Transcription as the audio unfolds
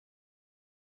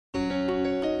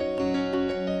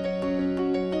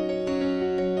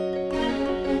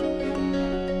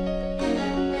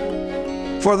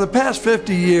For the past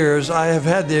 50 years, I have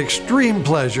had the extreme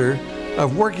pleasure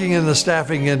of working in the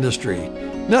staffing industry.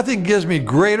 Nothing gives me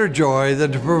greater joy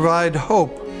than to provide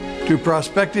hope to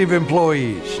prospective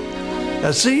employees.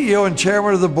 As CEO and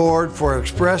Chairman of the Board for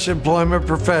Express Employment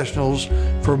Professionals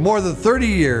for more than 30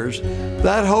 years,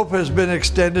 that hope has been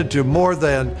extended to more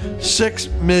than 6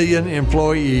 million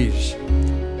employees.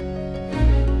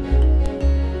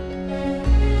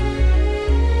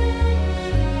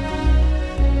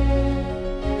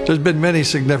 There's been many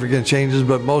significant changes,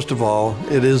 but most of all,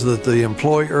 it is that the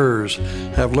employers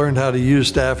have learned how to use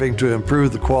staffing to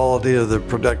improve the quality of the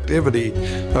productivity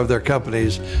of their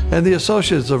companies, and the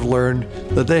associates have learned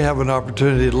that they have an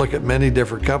opportunity to look at many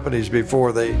different companies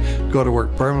before they go to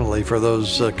work permanently for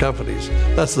those companies.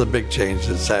 That's the big change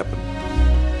that's happened.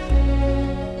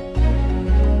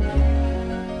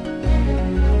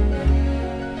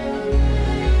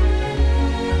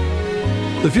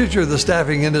 The future of the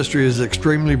staffing industry is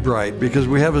extremely bright because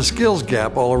we have a skills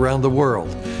gap all around the world,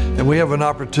 and we have an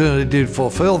opportunity to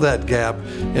fulfill that gap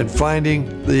in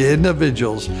finding the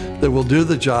individuals that will do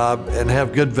the job and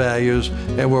have good values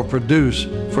and will produce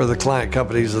for the client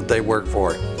companies that they work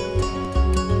for.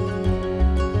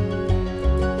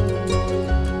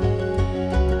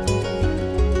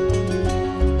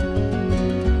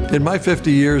 In my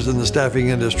 50 years in the staffing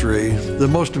industry, the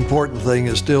most important thing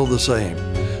is still the same: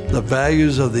 the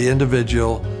values of the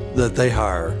individual that they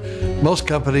hire. Most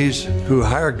companies who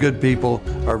hire good people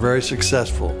are very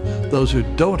successful. Those who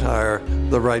don't hire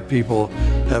the right people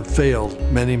have failed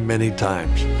many, many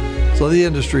times. So the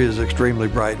industry is extremely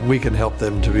bright, and we can help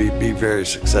them to be very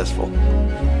successful.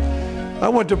 I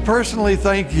want to personally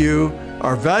thank you,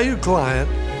 our valued client,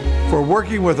 for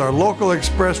working with our local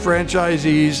Express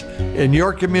franchisees in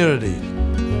your community.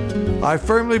 I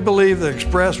firmly believe that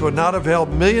Express would not have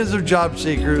helped millions of job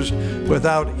seekers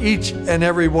without each and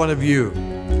every one of you.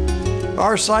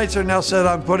 Our sights are now set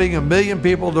on putting 1 million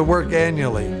people to work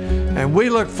annually, and we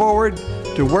look forward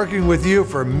to working with you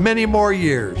for many more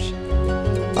years.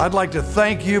 I'd like to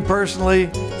thank you personally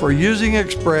for using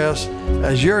Express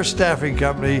as your staffing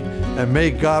company, and may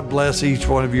God bless each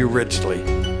one of you richly.